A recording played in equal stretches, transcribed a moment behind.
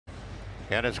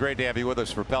And it's great to have you with us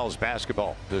for Pels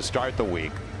basketball to start the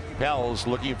week. Pels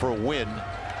looking for a win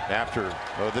after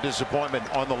the disappointment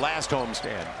on the last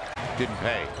homestand. Didn't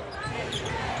pay.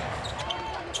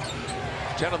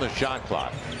 10 on the shot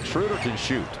clock. Schroeder can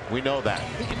shoot. We know that.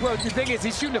 Well, the thing is,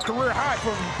 he's shooting a career high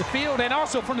from the field and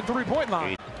also from the three-point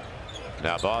line.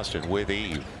 Now Boston with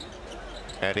Yves.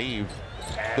 And Yves,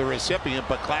 the recipient,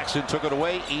 but Claxton took it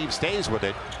away. Yves stays with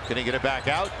it. Can he get it back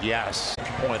out? Yes.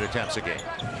 Point attempts a game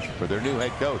for their new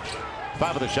head coach.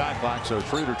 5 of the shot clock, so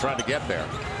Schroeder trying to get there.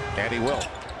 And he will.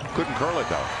 Couldn't curl it,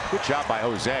 though. Good job by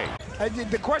Jose.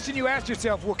 The question you ask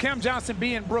yourself, will Cam Johnson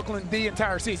be in Brooklyn the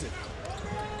entire season?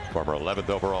 Former 11th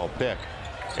overall pick.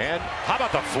 And how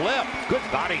about the flip? Good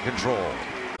body control.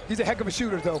 He's a heck of a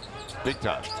shooter, though. Big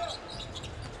time.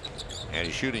 And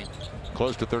he's shooting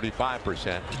close to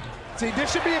 35%. See,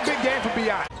 this should be a big game for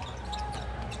B.I.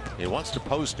 He wants to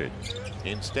post it.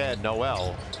 Instead,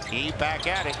 Noel. He back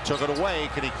at it. Took it away.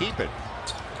 Can he keep it?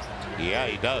 Yeah,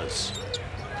 he does.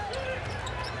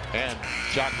 And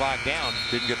shot clock down.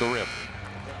 Didn't get the rim.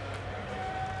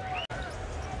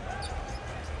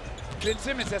 Ben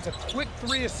Simmons has a quick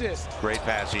 3 assists. Great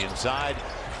pass inside.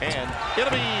 And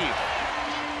it'll be.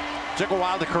 Took a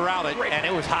while to corral it, and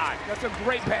it was hot. That's a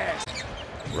great pass.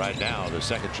 Right now, the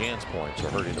second chance points are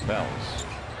hurting the Pels.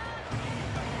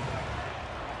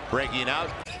 Breaking out.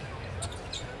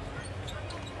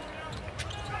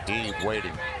 Yves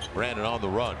waiting. Brandon on the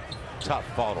run. Tough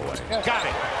fall away. Got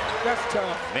it. That's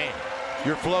tough. Man,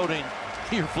 you're floating.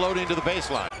 You're floating to the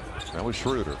baseline. That was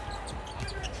Schroeder.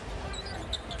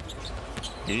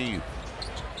 Yves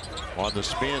on the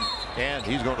spin, and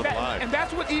he's going to the line. And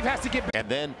that's what Yves has to get back. And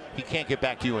then he can't get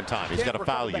back to you in time. He's got to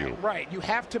foul you. Right. You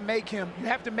have to make him. You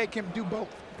have to make him do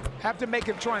both. Have to make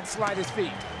him try and slide his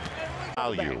feet.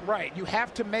 Foul you. Right. You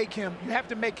have to make him. You have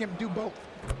to make him do both.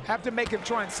 Have to make him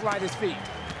try and slide his feet.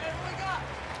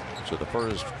 So the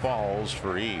first falls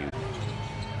for Yves.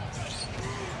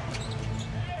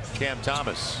 Cam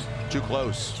Thomas too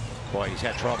close. Boy, he's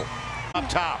had trouble. Up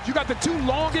top. You got the 2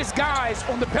 longest guys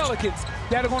on the Pelicans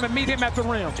that are going to meet him at the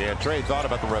rim. Yeah, Trey thought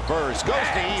about the reverse. Goes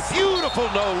to Yves. Beautiful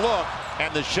no look.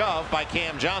 And the shove by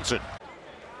Cam Johnson.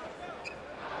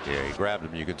 Yeah, he grabbed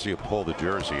him. You can see him pull the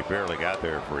jersey. He barely got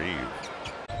there for Yves.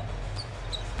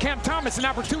 Cam Thomas an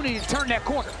opportunity to turn that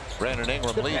corner. Brandon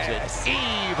Ingram leads it.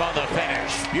 Yves on the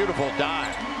finish. Beautiful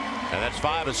dive. And that's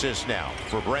 5 assists now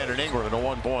for Brandon Ingram in a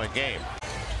 1-point game.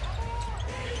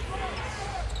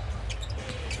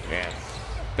 And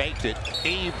baked it.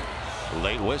 Yves,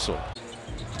 late whistle.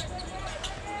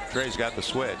 Trey's got the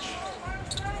switch.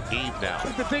 Yves now.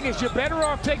 But the thing is, you're better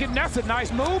off taking. That's a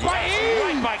nice move by Yves.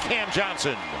 Right by Cam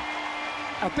Johnson.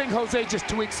 I think Jose just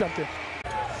tweaked something.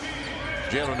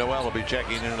 Jalen Noel will be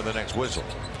checking into the next whistle.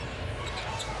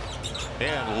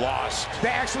 And lost. They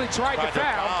actually tried to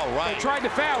foul. Right. They tried to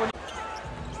foul.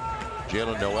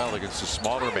 Jalen Noel against the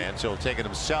smaller man, so he'll take it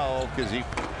himself because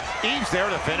Yves there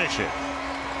to finish it.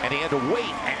 And he had to wait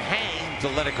and hang to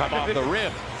let it come off the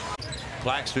rim.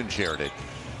 Claxton shared it.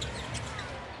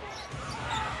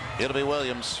 It'll be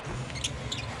Williams.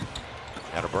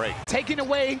 At a break. Taking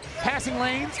away passing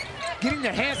lanes, getting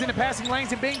their hands in the passing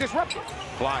lanes and being disruptive.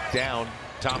 Clock down,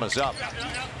 Thomas up.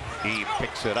 He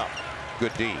picks it up.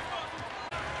 Good D.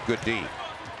 Good D.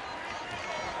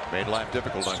 Made life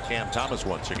difficult on Cam Thomas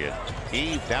once again.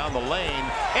 Yves down the lane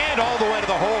and all the way to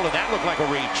the hole, and that looked like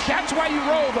a reach. That's why you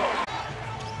roll, though.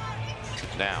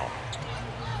 Now,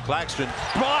 Claxton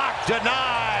blocked,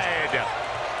 denied.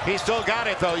 He still got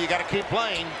it, though. You got to keep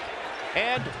playing.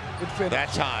 And that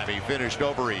time he finished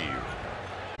over Yves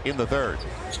in the third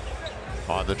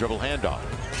on the dribble handoff.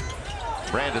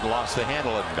 Brandon lost the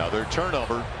handle. Another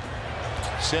turnover.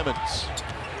 Simmons.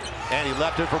 And he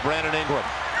left it for Brandon Ingram.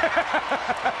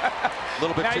 A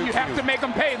little bit now too you have to make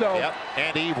them pay, though. Yep,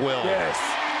 and Yves will. Yes.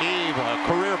 Yves, a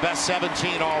career best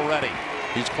 17 already.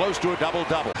 He's close to a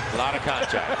double-double. A lot of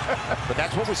contact. But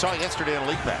that's what we saw yesterday in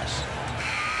League Pass.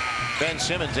 Ben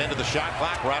Simmons into the shot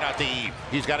clock, right out to Yves.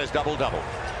 He's got his double-double.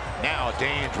 Now a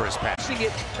dangerous pass.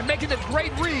 And making a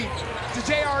great read to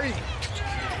JRE.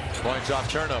 Points off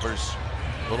turnovers.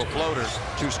 Little floater,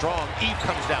 too strong. Yves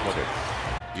comes down with it.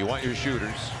 You want your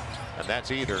shooters, and that's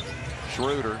either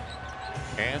Schroeder,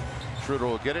 and Schroeder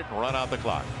will get it and run out the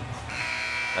clock.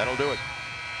 That'll do it.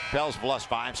 Pels have lost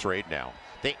 5 straight now.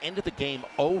 They ended the game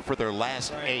 0 for their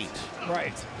last 8.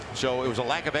 Right. So it was a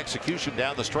lack of execution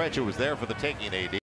down the stretch. It was there for the taking, AD.